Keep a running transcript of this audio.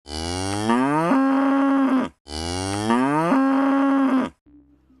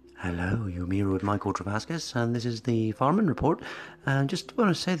Michael Travaskis, and this is the Farming Report. And just want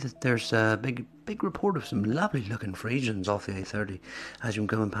to say that there's a big report of some lovely looking Friesians off the A30 as you're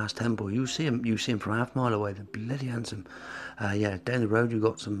coming past Temple. You see them from half a mile away. They're bloody handsome. Yeah, down the road you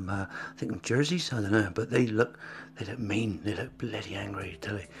got some, I think jerseys. I don't know, but they look mean. They look bloody angry,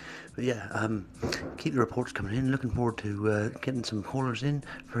 tell you. But yeah, keep the reports coming in. Looking forward to getting some callers in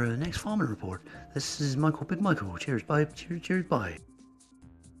for the next Farming Report. This is Michael, Big Michael. Cheers, bye. Cheers, bye.